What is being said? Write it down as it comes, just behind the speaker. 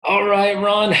All right,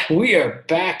 Ron, we are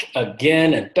back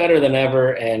again and better than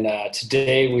ever. And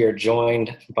today we are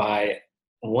joined by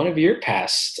one of your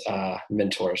past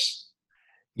mentors.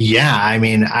 Yeah, I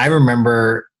mean, I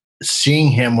remember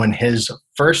seeing him when his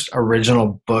first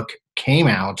original book came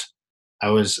out.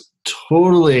 I was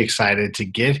totally excited to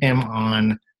get him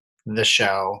on the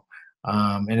show.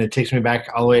 And it takes me back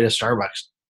all the way to Starbucks.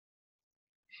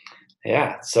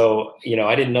 Yeah, so,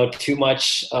 I didn't know too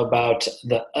much about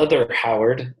the other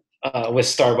Howard with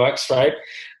Starbucks, right?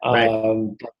 Right.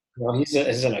 But,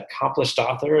 he's an accomplished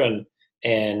author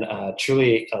and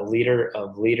truly a leader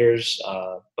of leaders.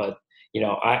 But,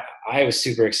 I was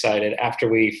super excited. After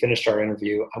we finished our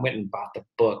interview, I went and bought the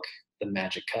book, The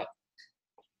Magic Cup.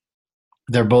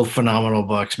 They're both phenomenal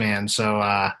books, man. So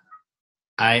I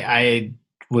I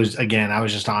was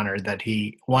just honored that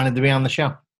he wanted to be on the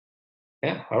show.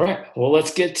 Yeah. All right. Well,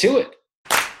 let's get to it.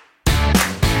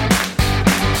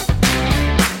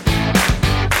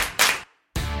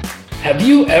 Have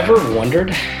you ever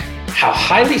wondered how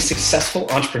highly successful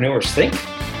entrepreneurs think?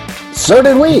 So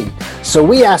did we. So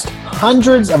we asked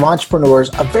hundreds of entrepreneurs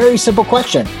a very simple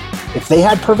question. If they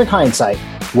had perfect hindsight,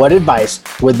 what advice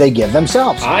would they give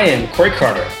themselves? I am Corey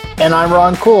Carter. And I'm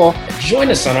Ron Cool. Join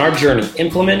us on our journey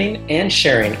implementing and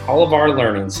sharing all of our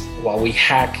learnings while we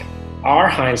hack our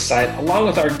hindsight along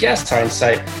with our guest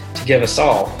hindsight to give us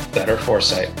all better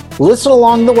foresight. Listen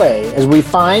along the way as we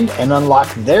find and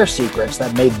unlock their secrets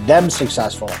that made them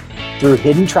successful through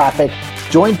hidden traffic,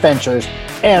 joint ventures,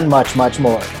 and much, much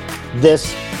more.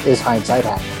 This is Hindsight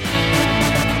Hack.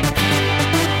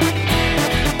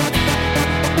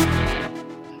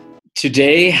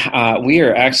 Today, we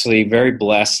are actually very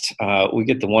blessed. We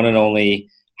get the one and only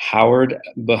Howard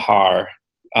Behar.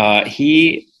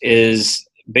 He is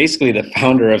basically the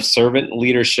founder of Servant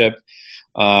Leadership,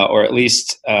 or at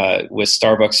least with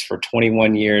Starbucks for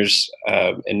 21 years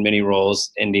in many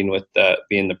roles, ending with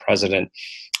being the president.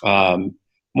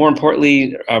 More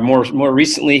importantly, more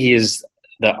recently, he is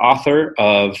the author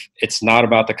of It's Not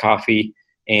About the Coffee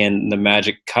and the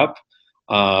Magic Cup.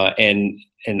 And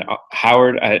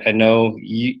Howard, I know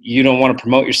you don't want to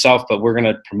promote yourself, but we're going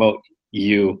to promote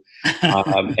you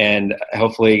and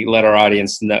hopefully let our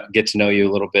audience get to know you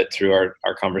a little bit through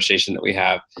our conversation that we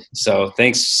have. So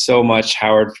thanks so much,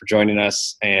 Howard, for joining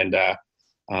us, and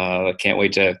can't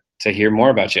wait to hear more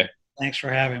about you. Thanks for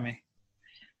having me.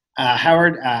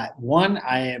 Howard, I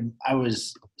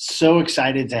was so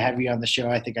excited to have you on the show.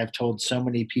 I think I've told so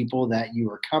many people that you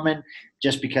were coming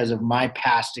just because of my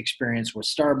past experience with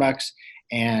Starbucks.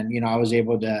 And, I was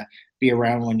able to be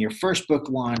around when your first book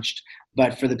launched.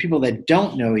 But for the people that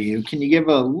don't know you, can you give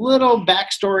a little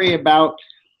backstory about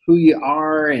who you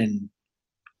are and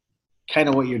kind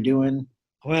of what you're doing?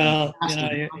 Well,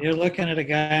 you're looking at a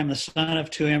guy. I'm the son of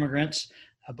two immigrants.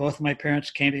 Both of my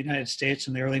parents came to the United States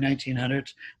in the early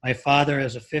 1900s. My father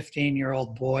is a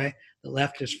 15-year-old boy that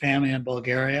left his family in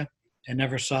Bulgaria and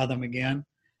never saw them again.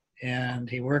 And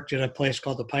he worked at a place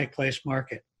called the Pike Place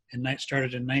Market, and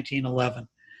started in 1911,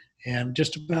 and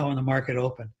just about when the market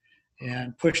opened,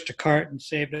 and pushed a cart and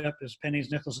saved up his pennies,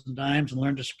 nickels, and dimes, and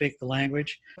learned to speak the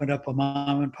language. Put up a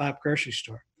mom and pop grocery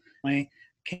store. I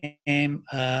came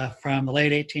from the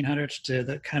late 1800s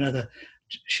to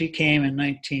she came in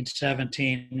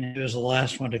 1917, and she was the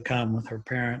last one to come with her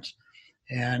parents.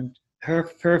 And her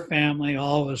family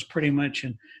all was pretty much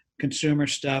in consumer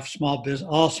stuff, small business,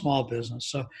 all small business.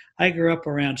 So I grew up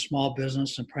around small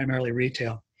business and primarily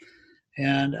retail.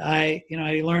 And I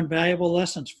learned valuable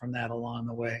lessons from that along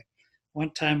the way. One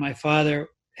time my father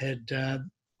had,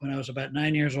 when I was about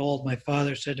 9 years old, my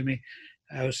father said to me,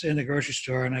 I was in the grocery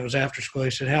store and I was after school.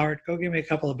 He said, Howard, go get me a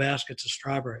couple of baskets of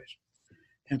strawberries.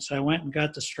 And so I went and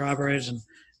got the strawberries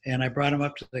and I brought them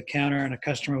up to the counter, and a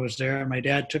customer was there. And my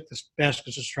dad took the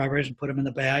baskets of strawberries and put them in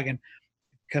the bag, and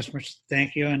the customer said,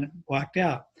 thank you, and walked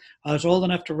out. I was old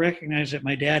enough to recognize that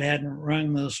my dad hadn't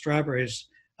rung those strawberries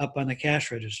up on the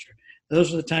cash register.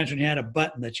 Those were the times when you had a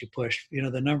button that you pushed.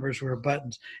 The numbers were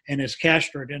buttons, and his cash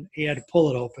drawer he had to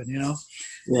pull it open.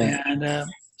 Yeah. And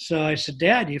so I said,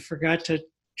 Dad, you forgot to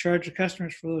charge the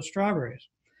customers for those strawberries.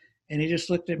 And he just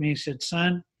looked at me and said,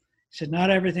 son, he said, not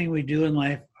everything we do in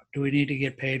life do we need to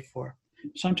get paid for.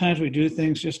 Sometimes we do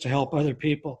things just to help other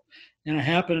people. And I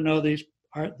happen to know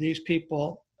these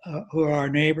people who are our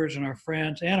neighbors and our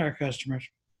friends and our customers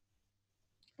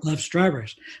love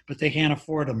strawberries, but they can't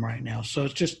afford them right now. So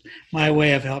it's just my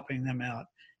way of helping them out.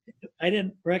 I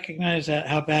didn't recognize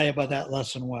how valuable that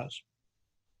lesson was.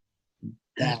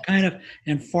 That kind of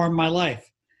informed my life.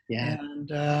 Yeah.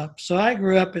 And so I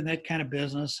grew up in that kind of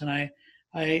business, and I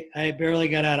I barely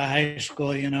got out of high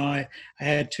school. I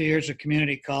had 2 years of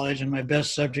community college, and my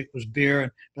best subject was beer.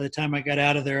 And by the time I got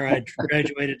out of there, I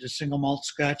graduated to single malt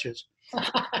scotches.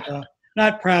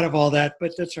 Not proud of all that,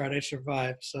 but that's right. I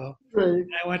survived. So Right.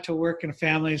 I went to work in a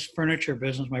family's furniture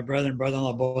business. My brother and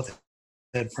brother-in-law both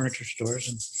had furniture stores,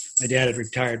 and my dad had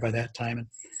retired by that time. And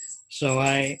so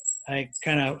I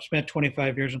kind of spent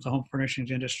 25 years in the home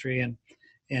furnishings industry, and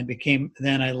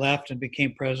then I left and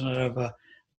became president of a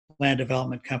land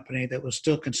development company that was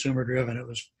still consumer driven. It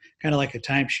was kind of like a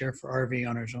timeshare for RV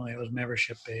owners, only it was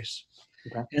membership based.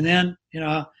 Okay. And then,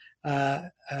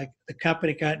 the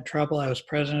company got in trouble. I was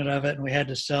president of it, and we had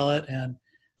to sell it. And,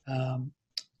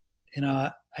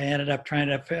 I ended up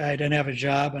I didn't have a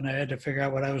job, and I had to figure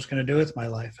out what I was going to do with my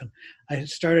life. And I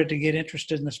started to get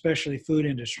interested in the specialty food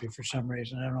industry for some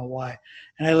reason. I don't know why.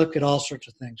 And I looked at all sorts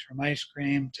of things, from ice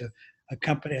cream to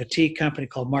a tea company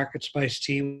called Market Spice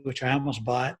Tea, which I almost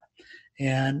bought.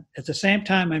 And at the same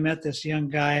time, I met this young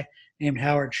guy named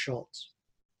Howard Schultz.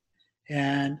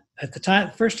 And at the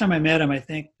time, first time I met him, I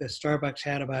think the Starbucks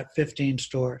had about 15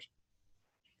 stores.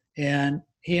 And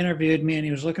he interviewed me, and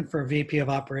he was looking for a VP of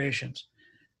operations.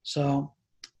 So,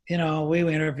 we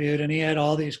interviewed, and he had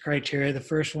all these criteria. The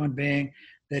first one being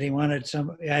that he wanted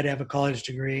I had to have a college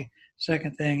degree.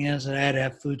 Second thing is that I had to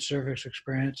have food service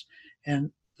experience.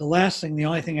 And the last thing, the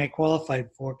only thing I qualified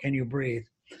for, can you breathe?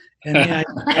 And yeah,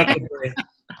 I could breathe.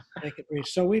 I could breathe.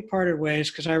 So we parted ways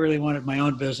because I really wanted my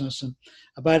own business. And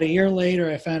about a year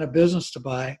later, I found a business to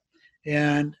buy,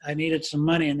 and I needed some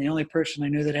money. And the only person I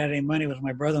knew that had any money was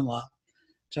my brother-in-law.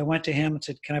 So I went to him and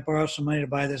said, "Can I borrow some money to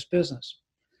buy this business?"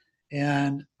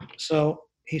 And so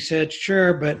he said,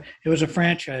 "Sure," but it was a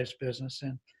franchise business.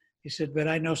 And he said, "But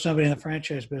I know somebody in the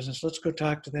franchise business. Let's go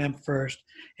talk to them first."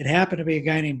 It happened to be a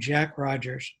guy named Jack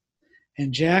Rogers.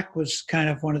 And Jack was kind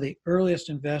of one of the earliest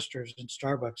investors in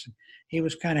Starbucks. And he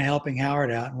was kind of helping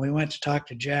Howard out. And we went to talk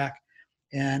to Jack.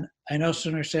 And I no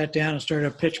sooner sat down and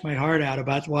started to pitch my heart out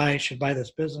about why I should buy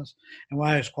this business and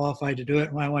why I was qualified to do it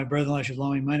and why my brother-in-law should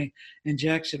loan me money. And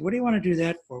Jack said, "What do you want to do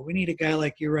that for? We need a guy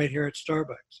like you right here at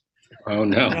Starbucks." Oh,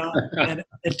 no. And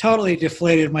it totally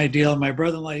deflated my deal. My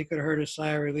brother-in-law, you could have heard his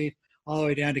sigh of relief all the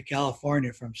way down to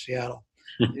California from Seattle.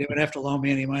 He didn't have to loan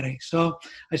me any money. So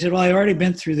I said, "Well, I've already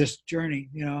been through this journey,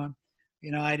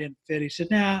 I didn't fit." He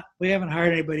said, "Nah, we haven't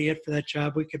hired anybody yet for that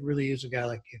job. We could really use a guy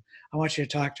like you. I want you to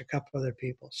talk to a couple other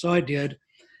people." So I did.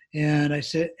 And I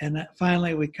said, and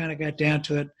finally we kind of got down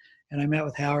to it, and I met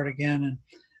with Howard again. And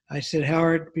I said,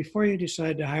 "Howard, before you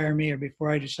decide to hire me or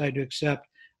before I decide to accept,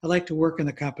 I'd like to work in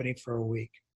the company for a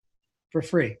week for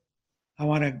free. I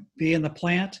want to be in the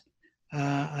plant.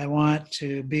 I want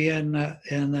to be in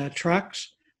the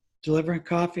trucks delivering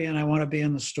coffee, and I want to be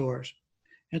in the stores."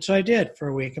 And so I did for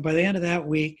a week. And by the end of that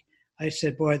week, I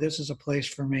said, "Boy, this is a place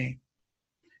for me."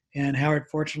 And Howard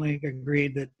fortunately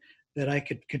agreed that I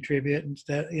could contribute.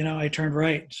 Instead, I turned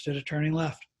right instead of turning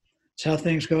left. It's how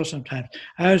things go sometimes.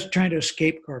 I was trying to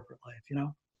escape corporate life,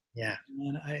 Yeah.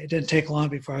 And it didn't take long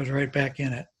before I was right back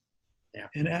in it. Yeah.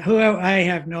 And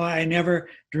I never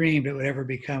dreamed it would ever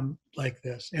become like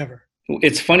this, ever.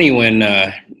 It's funny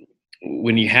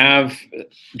when you have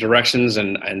directions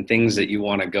and things that you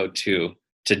want to go to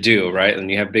do, right?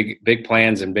 And you have big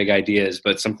plans and big ideas,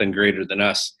 but something greater than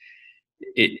us,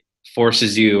 it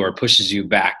forces you or pushes you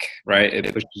back, right?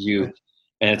 It pushes you,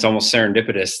 and it's almost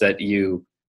serendipitous that you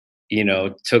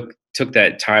took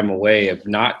that time away of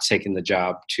not taking the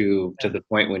job to the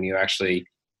point when you actually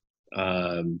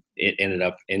it ended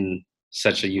up in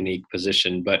such a unique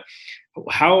position. But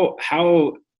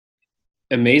how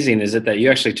amazing is it that you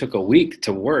actually took a week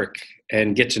to work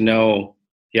and get to know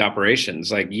the operations?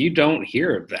 Like, you don't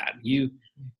hear of that.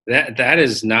 That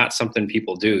is not something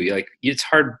people do. It's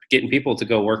hard getting people to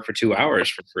go work for 2 hours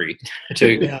for free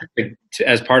to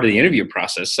as part of the interview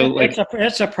process. So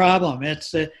that's a problem.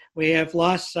 It's we have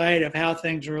lost sight of how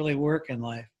things really work in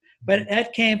life. But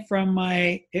that came from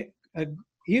my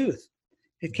youth.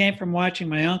 It came from watching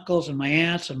my uncles and my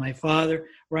aunts and my father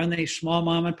run these small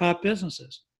mom and pop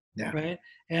businesses. Yeah. Right.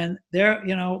 And there,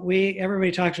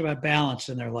 everybody talks about balance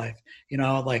in their life,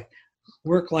 like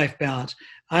work-life balance.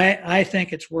 I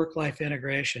think it's work-life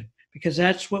integration, because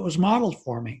that's what was modeled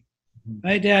for me. Mm-hmm.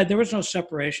 My dad, there was no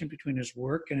separation between his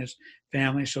work and his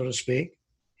family, so to speak.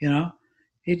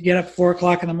 He'd get up 4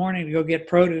 o'clock in the morning to go get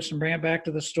produce and bring it back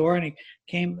to the store. And he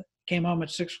came home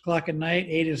at 6 o'clock at night,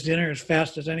 ate his dinner as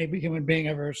fast as any human being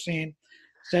I've ever seen,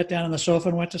 sat down on the sofa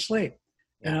and went to sleep,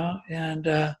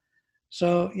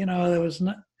 So, there was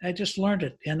not, I just learned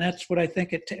it. And that's what I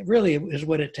think really is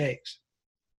what it takes.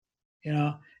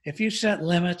 If you set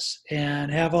limits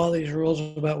and have all these rules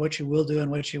about what you will do and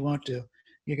what you won't do,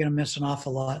 you're going to miss an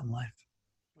awful lot in life.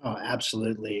 Oh,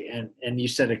 absolutely. And you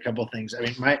said a couple things. I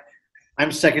mean,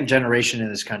 I'm second generation in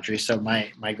this country. So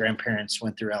my grandparents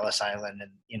went through Ellis Island,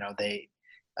 and, you know, they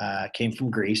came from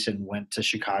Greece and went to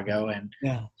Chicago and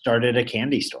started a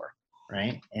candy store.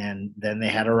 Right. And then they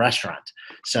had a restaurant.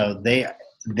 So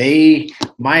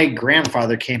my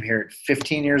grandfather came here at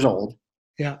 15 years old.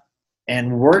 Yeah.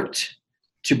 And worked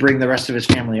to bring the rest of his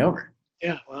family over.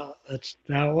 Yeah. Well, that's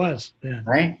how it was. Yeah.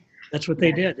 Right. That's what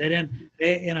they did. They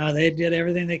did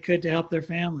everything they could to help their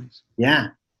families. Yeah.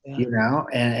 You know,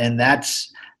 and that's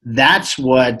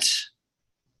what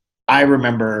I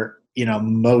remember, you know,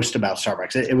 most about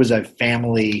Starbucks. It was a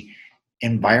family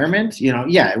environment, you know.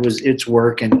 Yeah, it's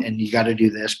work and you got to do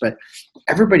this, but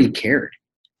everybody cared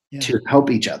to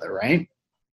help each other, right?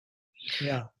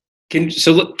 Yeah. Can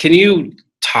you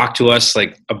talk to us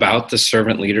like about the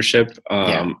servant leadership?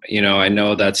 You know, I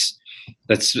know that's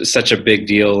such a big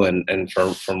deal, and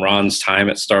from Ron's time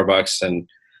at Starbucks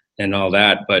and all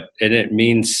that, but it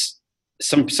means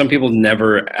some people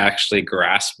never actually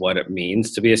grasp what it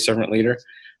means to be a servant leader.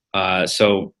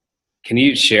 So can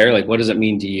you share, like, what does it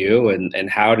mean to you, and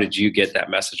how did you get that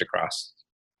message across?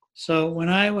 So when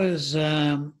I was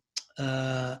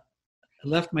I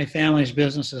left my family's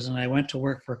businesses and I went to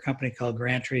work for a company called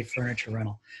Grand Tree Furniture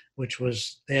Rental,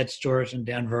 they had stores in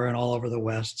Denver and all over the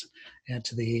West and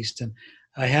to the East. And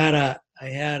I had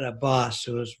a boss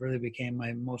who really became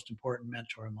my most important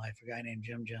mentor in life, a guy named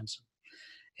Jim Jensen.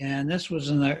 And this was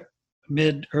in the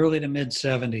early to mid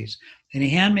 70s. And he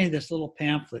handed me this little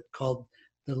pamphlet called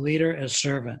The Leader as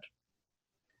Servant.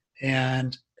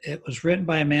 And it was written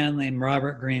by a man named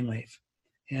Robert Greenleaf.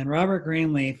 And Robert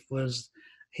Greenleaf was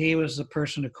the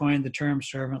person who coined the term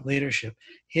servant leadership.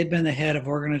 He had been the head of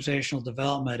organizational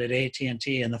development at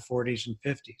AT&T in the 40s and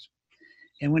 50s.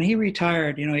 And when he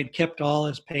retired, you know, he'd kept all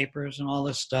his papers and all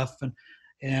this stuff,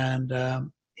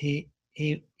 and he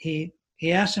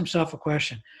asked himself a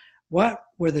question: what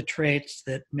were the traits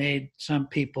that made some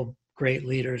people great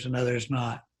leaders and others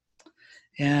not?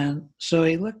 And so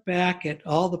he looked back at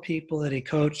all the people that he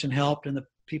coached and helped, and the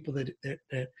people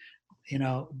that you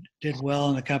know did well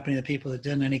in the company, the people that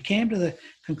didn't, and he came to the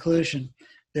conclusion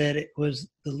that it was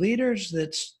the leaders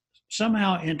that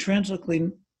somehow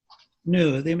intrinsically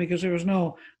knew them, because there was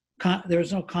no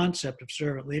concept of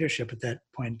servant leadership at that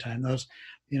point in time. Those,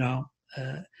 you know,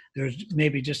 there was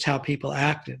maybe just how people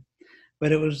acted,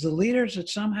 but it was the leaders that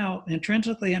somehow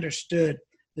intrinsically understood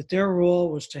that their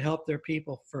role was to help their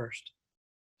people first,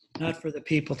 not for the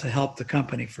people to help the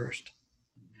company first.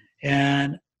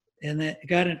 And that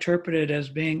got interpreted as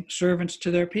being servants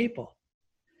to their people.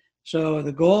 So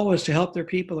the goal was to help their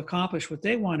people accomplish what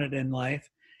they wanted in life.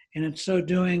 And in so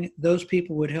doing, those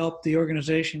people would help the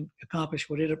organization accomplish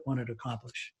what it wanted to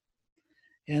accomplish.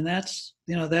 And that's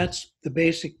the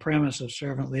basic premise of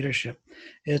servant leadership.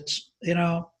 It's, you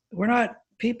know,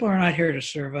 people are not here to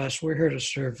serve us. We're here to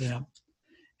serve them.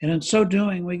 And in so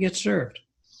doing, we get served.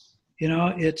 You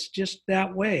know, it's just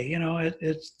that way. You know,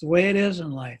 it's the way it is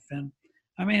in life. And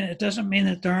I mean, it doesn't mean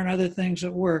that there aren't other things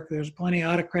at work. There's plenty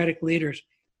of autocratic leaders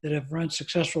that have run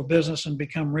successful business and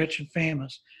become rich and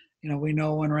famous. You know, we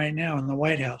know one right now in the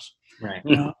White House. Right.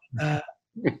 You know,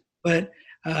 but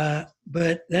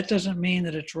that doesn't mean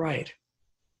that it's right.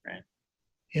 Right.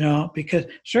 You know, because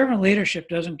servant leadership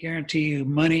doesn't guarantee you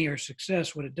money or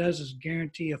success. What it does is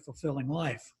guarantee a fulfilling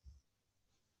life.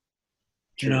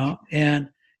 True. You know, and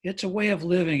it's a way of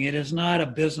living. It is not a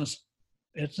business.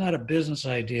 It's not a business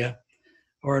idea,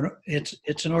 or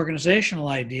it's an organizational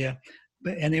idea,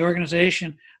 and the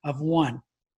organization of one,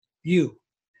 you.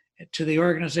 To the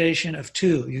organization of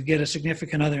two, you get a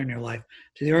significant other in your life.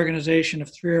 To the organization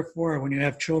of 3 or 4 when you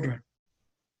have children.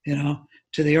 You know,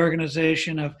 to the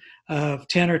organization of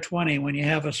 10 or 20 when you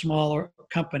have a smaller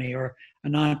company or a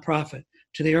nonprofit.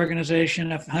 To the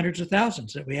organization of hundreds of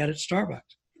thousands that we had at Starbucks.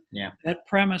 Yeah. That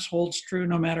premise holds true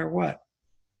no matter what.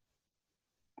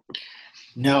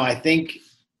 No, I think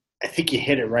you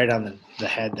hit it right on the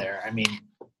head there. I mean,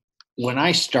 when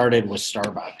I started with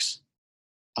Starbucks,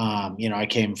 you know, I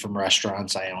came from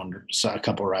restaurants. I owned a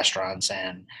couple of restaurants,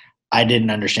 and I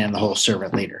didn't understand the whole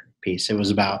servant leader piece. It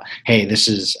was about, hey, this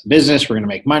is a business. We're going to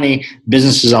make money.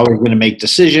 Business is always going to make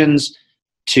decisions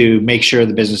to make sure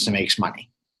the business makes money.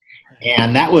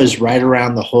 And that was right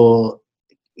around the whole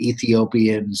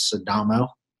Ethiopian Sadamo,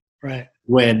 right?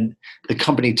 When the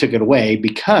company took it away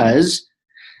because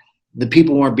the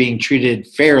people weren't being treated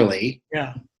fairly.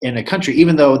 Yeah. In a country,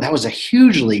 even though that was a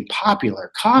hugely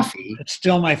popular coffee. It's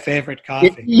still my favorite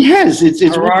coffee. Yes. It's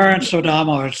Aurora and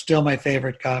Sodamo are still my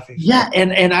favorite coffee. Yeah.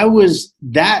 And I was,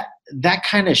 that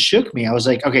kind of shook me. I was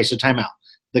like, okay, so time out.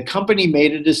 the company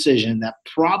made a decision that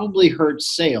probably hurt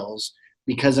sales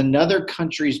because another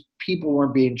country's people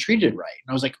weren't being treated right.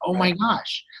 And I was like, oh my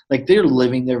gosh, like they're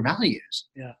living their values.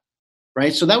 Yeah.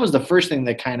 Right. So that was the first thing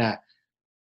that kind of,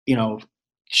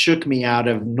 shook me out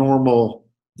of normal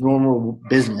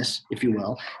business, if you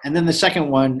will. And then the second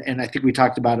one, and I think we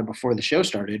talked about it before the show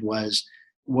started, was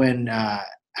when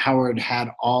Howard had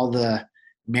all the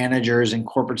managers and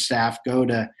corporate staff go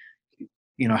to,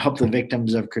 help the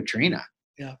victims of Katrina.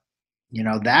 Yeah.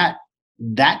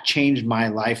 That changed my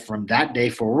life. From that day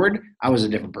forward, I was a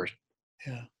different person.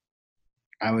 Yeah.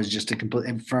 I was just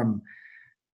from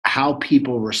how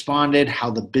people responded, how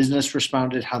the business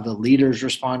responded, how the leaders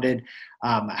responded,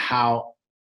 how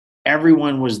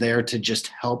everyone was there to just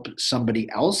help somebody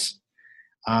else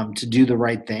to do the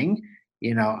right thing.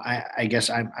 I guess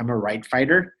I'm a right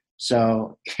fighter.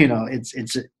 So,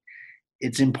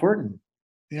 it's important.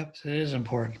 Yep, it is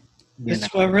important.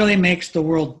 It's what really makes the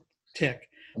world tick.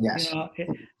 Yes.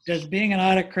 Does being an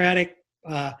autocratic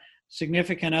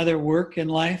significant other work in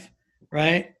life,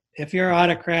 right? If you're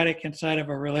autocratic inside of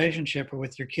a relationship or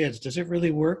with your kids, does it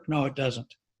really work? No, it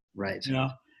doesn't. Right.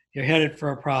 You're headed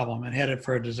for a problem and headed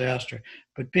for a disaster.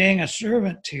 But being a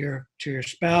servant to your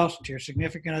spouse, to your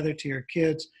significant other, to your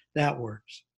kids, that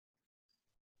works.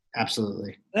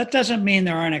 Absolutely. That doesn't mean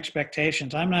there aren't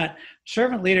expectations.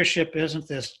 Servant leadership isn't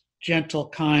this gentle,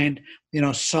 kind,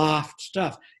 soft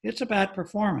stuff. It's about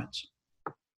performance.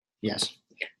 Yes.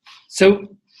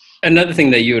 So another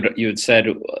thing that you had said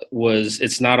was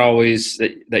it's not always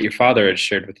that your father had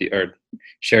shared with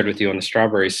you on the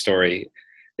strawberry story.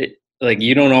 Like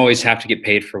you don't always have to get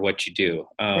paid for what you do.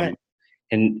 Right.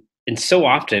 And so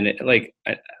often,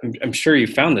 I'm sure you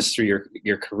found this through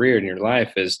your career and your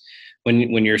life, is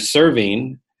when you're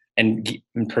serving and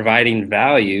providing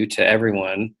value to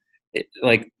everyone,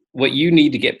 like what you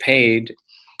need to get paid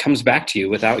comes back to you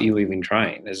without you even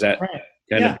trying. Is that right?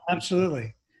 Yeah,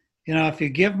 absolutely. If you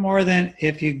give more than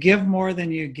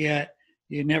you get,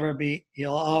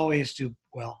 you'll always do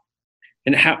well.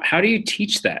 And how do you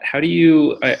teach that? How do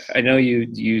you, I know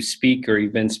you speak, or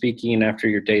you've been speaking after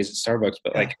your days at Starbucks,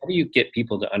 but how do you get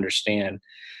people to understand,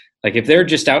 like if they're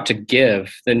just out to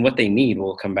give, then what they need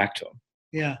will come back to them?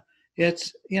 Yeah.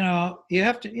 It's, you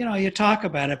have to, you talk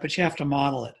about it, but you have to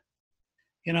model it.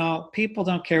 People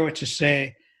don't care what you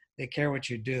say. They care what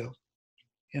you do.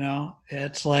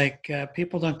 It's like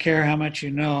people don't care how much you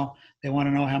know. They want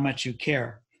to know how much you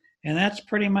care. And that's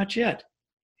pretty much it.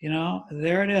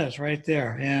 There it is right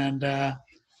there. And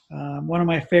one of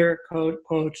my favorite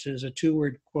quotes is a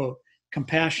 2-word quote: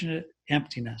 compassionate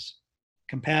emptiness.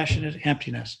 Compassionate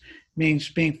emptiness means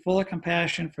being full of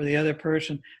compassion for the other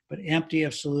person, but empty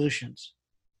of solutions,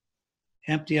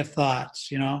 empty of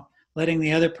thoughts, letting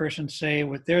the other person say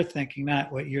what they're thinking,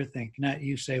 not what you're thinking, not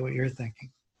you say what you're thinking.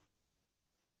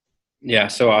 Yeah,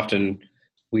 so often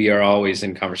we are always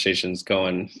in conversations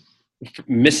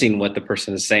missing what the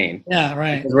person is saying. Yeah,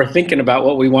 right. Because we're thinking about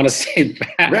what we want to say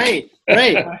back. Right.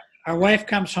 Our wife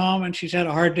comes home and she's had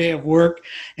a hard day of work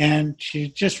and she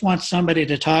just wants somebody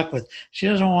to talk with. She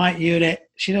doesn't want you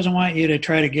to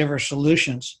try to give her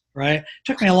solutions, right? It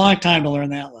took me a long time to learn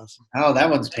that lesson. Oh, that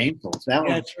one's painful.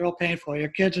 It's real painful. The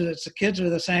kids are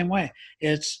the same way.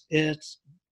 It's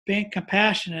being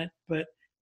compassionate, but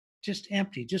just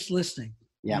empty, just listening.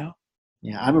 Yeah.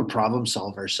 Yeah, I'm a problem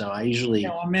solver, so I usually. Yeah,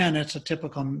 well, man, it's a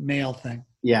typical male thing.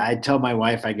 Yeah, I tell my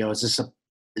wife, I go, is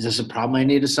this a problem I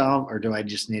need to solve, or do I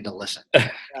just need to listen?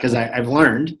 Because I've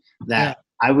learned that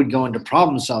I would go into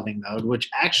problem solving mode,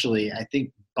 which actually I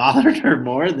think bothered her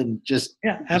more than just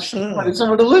absolutely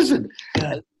someone to listen.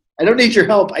 Yeah. I don't need your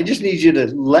help. I just need you to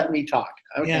let me talk.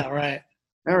 Okay. Yeah, right.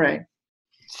 All right.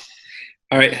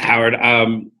 All right, Howard.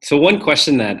 So one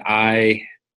question that I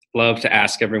love to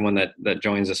ask everyone that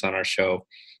joins us on our show,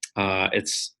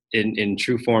 it's in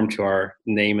true form to our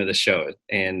name of the show,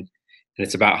 and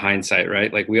it's about hindsight,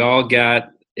 right? Like we all got,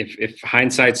 if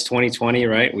hindsight's 20/20,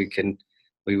 right?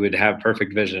 We would have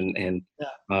perfect vision.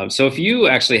 And so if you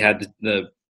actually had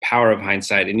the power of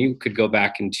hindsight and you could go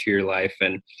back into your life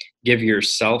and give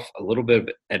yourself a little bit of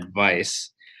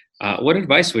advice, what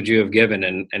advice would you have given,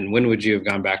 and when would you have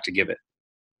gone back to give it?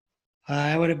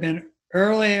 I would have been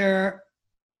earlier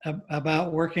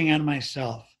about working on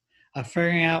myself, of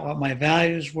figuring out what my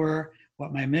values were,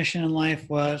 what my mission in life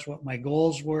was, what my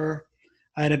goals were.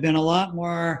 I would have been a lot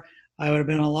more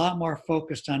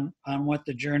focused on what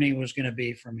the journey was going to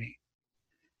be for me.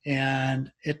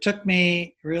 And it took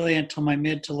me really until my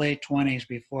mid to late 20s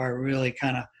before I really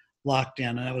kind of locked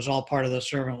in. And it was all part of the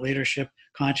servant leadership,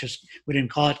 we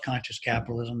didn't call it conscious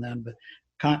capitalism then, but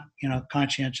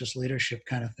conscientious leadership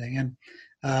kind of thing. And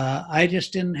I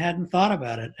just hadn't thought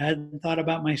about it. I hadn't thought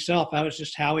about myself. I was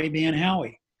just Howie being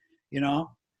Howie,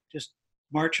 just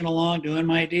marching along, doing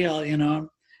my deal,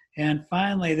 And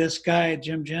finally, this guy,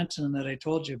 Jim Jensen, that I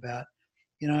told you about,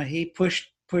 he pushed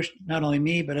not only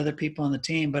me, but other people on the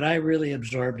team, but I really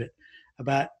absorbed it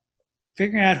about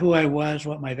figuring out who I was,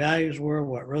 what my values were,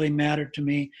 what really mattered to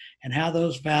me, and how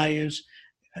those values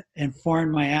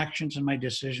informed my actions and my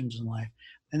decisions in life.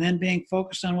 And then being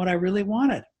focused on what I really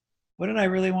wanted. What did I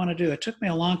really want to do? It took me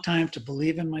a long time to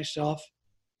believe in myself,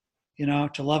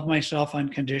 to love myself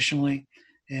unconditionally.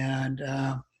 And,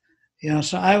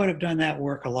 so I would have done that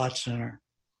work a lot sooner.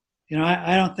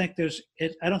 I don't think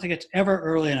I don't think it's ever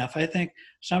early enough. I think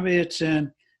somebody that's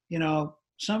in,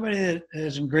 somebody that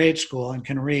is in grade school and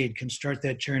can read can start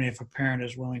that journey if a parent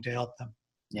is willing to help them.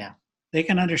 Yeah. They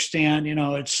can understand,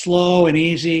 it's slow and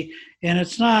easy, and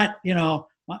it's not,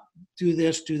 do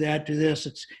this, do that, do this.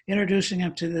 It's introducing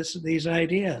them to these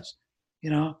ideas,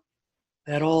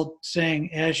 that old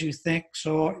saying, as you think,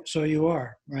 so you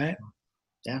are, right?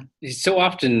 Yeah. So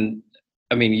often,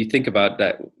 you think about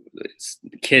that,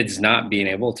 kids not being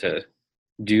able to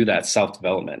do that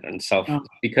self-development and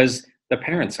because the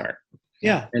parents aren't.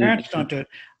 Yeah, parents don't do it.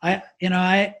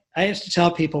 I used to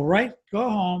tell people, go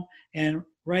home and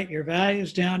write your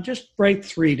values down. Just write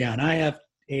 3 down. I have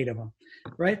 8 of them.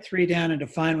 Write 3 down and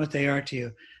define what they are to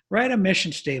you. Write a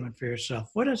mission statement for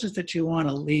yourself. What is it that you want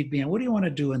to leave behind? What do you want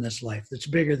to do in this life that's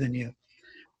bigger than you?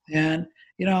 And,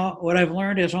 what I've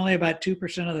learned is only about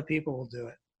 2% of the people will do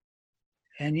it.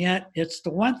 And yet it's the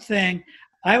one thing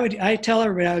I tell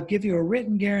everybody, I would give you a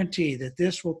written guarantee that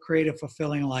this will create a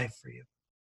fulfilling life for you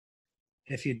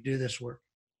if you do this work.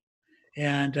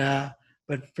 And,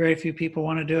 but very few people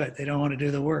want to do it. They don't want to do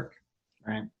the work.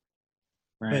 Right.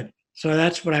 But, so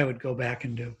that's what I would go back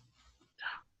and do.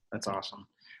 That's awesome.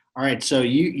 All right. So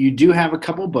you do have a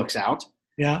couple books out.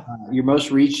 Yeah. Your most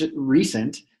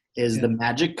recent is The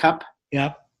Magic Cup.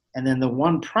 Yep. And then the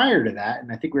one prior to that,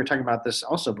 and I think we were talking about this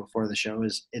also before the show,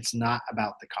 is It's Not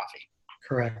About the Coffee.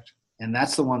 Correct. And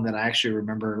that's the one that I actually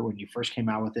remember when you first came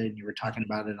out with it and you were talking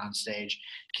about it on stage.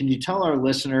 Can you tell our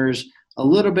listeners a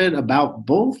little bit about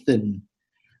both and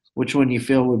which one you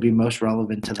feel would be most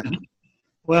relevant to them?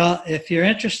 Well, if you're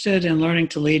interested in learning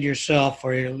to lead yourself,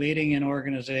 or you're leading in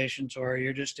organizations, or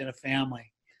you're just in a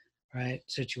family,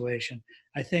 situation,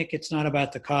 I think It's Not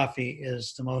About the Coffee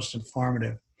is the most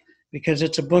informative, because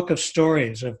it's a book of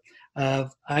stories of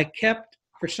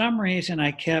for some reason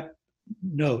I kept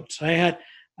notes. I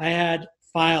had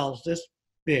files this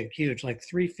big, huge, like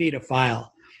 3 feet of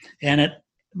file. And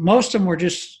most of them were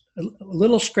just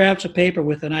little scraps of paper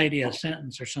with an idea, a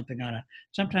sentence or something on it.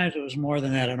 Sometimes it was more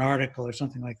than that, an article or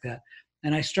something like that.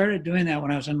 And I started doing that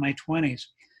when I was in my 20s.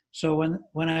 So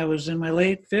when I was in my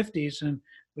late 50s and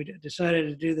we decided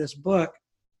to do this book,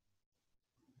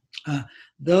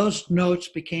 those notes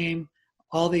became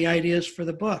all the ideas for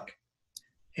the book.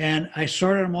 And I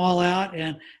sorted them all out,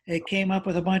 and it came up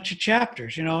with a bunch of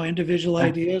chapters, individual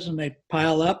ideas, and they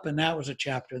pile up, and that was a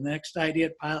chapter. And the next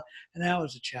idea pile, and that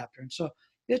was a chapter. And so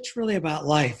it's really about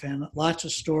life, and lots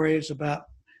of stories about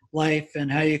life and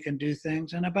how you can do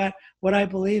things, and about what I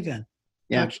believe in.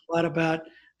 Yeah. Talks a lot about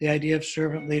the idea of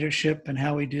servant leadership and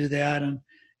how we do that. And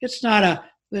it's not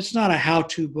a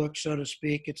how-to book, so to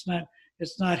speak. It's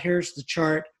not here's the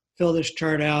chart, fill this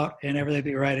chart out, and everything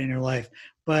will be right in your life.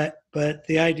 But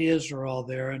the ideas are all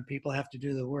there, and people have to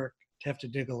do the work, have to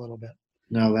dig a little bit.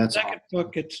 No, that's the second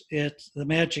book. It's The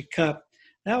Magic Cup.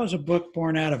 That was a book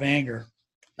born out of anger.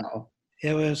 Oh.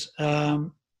 It was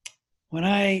when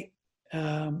I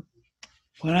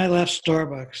left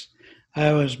Starbucks,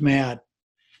 I was mad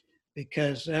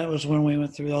because that was when we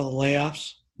went through all the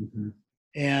layoffs,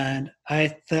 and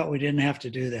I thought we didn't have to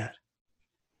do that.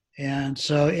 And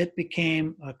so it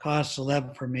became a cause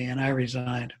célèbre for me, and I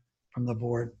resigned from the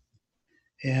board.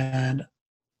 And,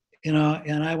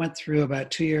 and I went through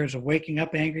about 2 years of waking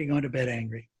up angry, going to bed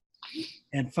angry.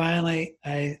 And finally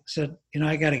I said,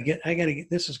 I got to get,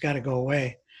 this has got to go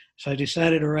away. So I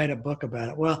decided to write a book about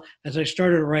it. Well, as I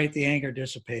started to write, the anger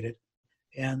dissipated.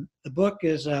 And the book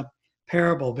is a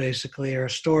parable, basically, or a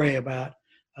story about,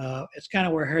 it's kind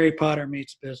of where Harry Potter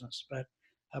meets business, but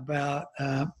about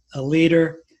a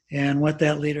leader and what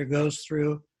that leader goes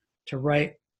through to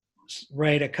write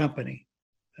a company,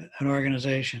 an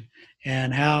organization,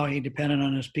 and how he depended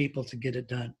on his people to get it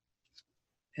done.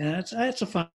 And it's a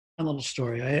fun little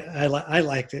story. I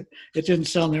liked it. It didn't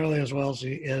sell nearly as well as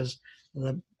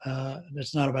the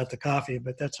It's Not About the Coffee,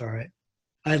 but that's all right.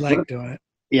 I like doing it.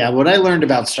 Yeah, what I learned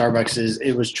about Starbucks is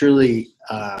it was truly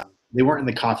they weren't in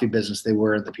the coffee business, they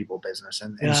were in the people business,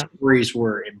 and stories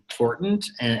were important,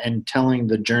 and telling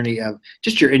the journey of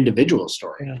just your individual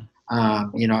story.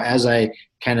 As I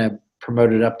kind of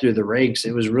promoted up through the ranks,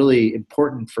 it was really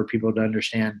important for people to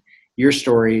understand your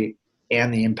story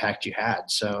and the impact you had.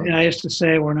 So I used to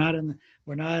say we're not in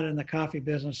the coffee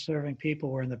business serving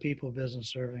people, we're in the people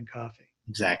business serving coffee.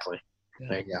 Exactly.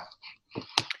 There you go.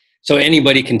 So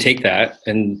anybody can take that,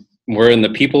 and we're in the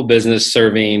people business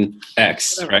serving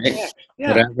X, right? Yeah.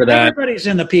 Whatever that. Everybody's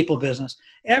in the people business.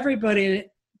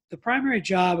 The primary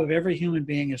job of every human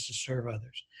being is to serve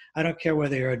others. I don't care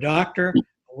whether you're a doctor,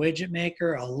 a widget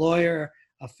maker, a lawyer,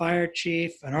 a fire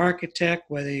chief, an architect,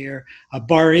 whether you're a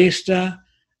barista,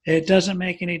 it doesn't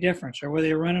make any difference. Or whether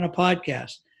you're running a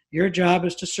podcast, your job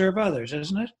is to serve others,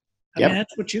 isn't it? I mean,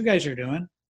 that's what you guys are doing.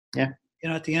 Yeah.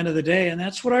 At the end of the day, and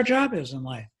that's what our job is in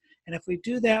life. And if we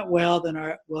do that well, then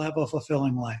we'll have a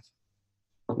fulfilling life.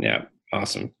 Yeah,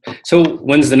 awesome. So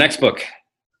when's the next book?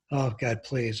 Oh God,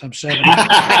 please! I'm 70.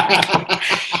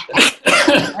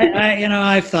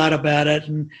 I've thought about it,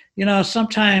 and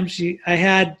sometimes I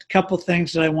had a couple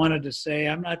things that I wanted to say.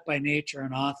 I'm not by nature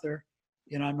an author.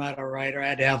 I'm not a writer. I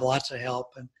had to have lots of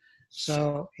help, and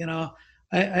so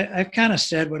I've kind of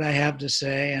said what I have to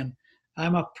say, and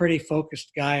I'm a pretty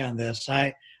focused guy on this.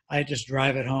 I just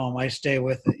drive it home. I stay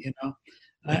with it,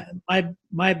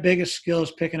 my biggest skill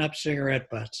is picking up cigarette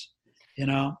butts,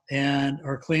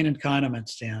 or cleaning condiment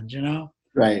stands,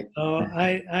 Right. So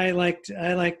I like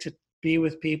to be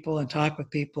with people and talk with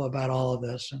people about all of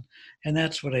this, and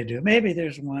that's what I do. Maybe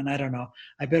there's one, I don't know.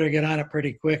 I better get on it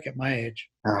pretty quick at my age.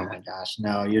 Oh my gosh,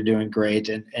 no, you're doing great,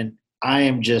 and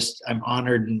I'm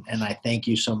honored, and I thank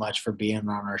you so much for being on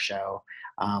our show.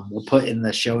 We'll put in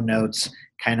the show notes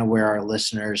kind of where our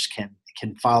listeners can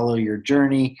follow your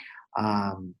journey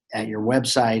at your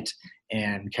website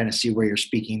and kind of see where you're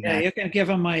speaking next. Yeah, you can give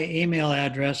them my email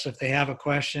address if they have a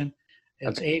question.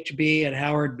 It's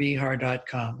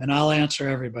hb@howardbehar.com, and I'll answer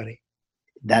everybody.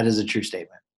 That is a true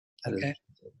statement. Okay.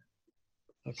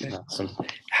 Awesome.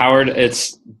 Howard,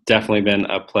 it's definitely been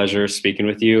a pleasure speaking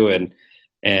with you, and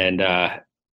I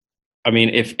mean,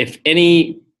 if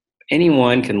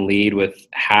anyone can lead with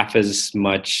half as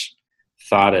much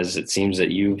thought as it seems that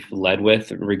you've led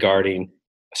with regarding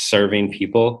serving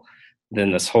people,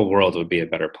 then this whole world would be a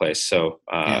better place. So,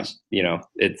 yes.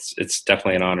 It's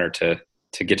definitely an honor to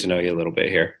get to know you a little bit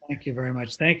here. Thank you very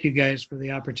much. Thank you guys for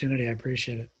the opportunity. I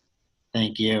appreciate it.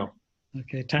 Thank you.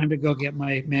 Okay. Time to go get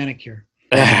my manicure.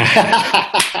 All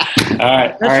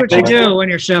right. That's what you do when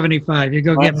you're 75. You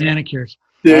go get manicures.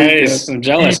 Nice. I'm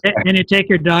jealous. And you take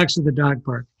your dogs to the dog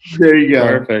park. There you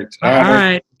go. Perfect. All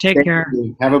right. Take care.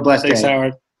 Have a blessed Thanks, day.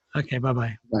 Howard. Okay.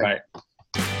 Bye-bye. Bye.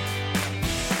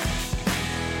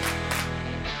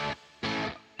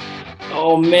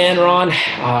 Oh man, Ron,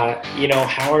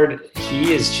 Howard,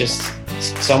 he is just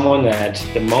someone that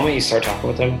the moment you start talking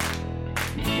with him,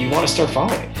 you want to start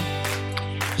following.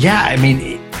 Yeah, I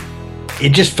mean, it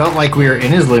just felt like we were in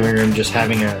his living room just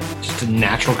having a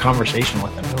natural conversation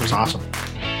with him. It was awesome.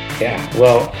 Yeah,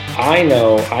 well, I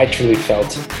know I truly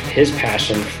felt his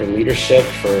passion for leadership,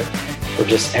 for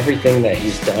just everything that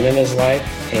he's done in his life,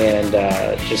 and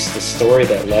just the story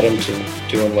that led him to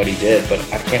doing what he did. But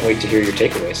I can't wait to hear your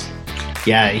takeaways.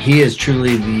 Yeah, he is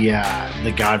truly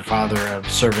the godfather of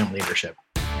servant leadership.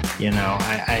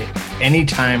 I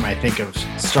anytime I think of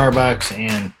Starbucks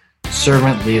and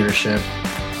servant leadership,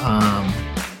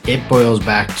 it boils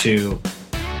back to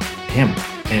him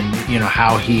and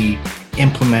how he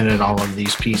implemented all of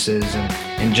these pieces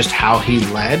and just how he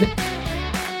led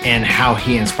and how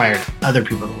he inspired other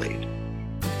people to lead.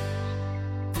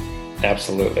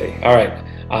 Absolutely. All right.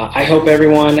 I hope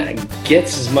everyone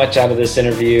gets as much out of this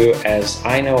interview as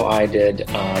I know I did,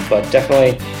 but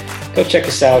definitely go check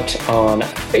us out on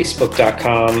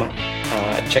Facebook.com.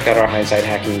 Check out our Hindsight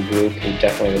Hacking group. We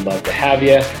definitely would love to have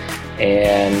you.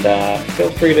 And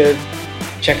feel free to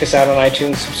check us out on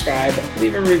iTunes, subscribe,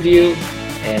 leave a review,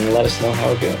 and let us know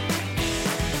how we're doing.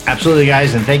 Absolutely,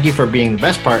 guys, and thank you for being the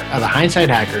best part of the Hindsight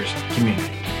Hackers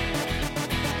community.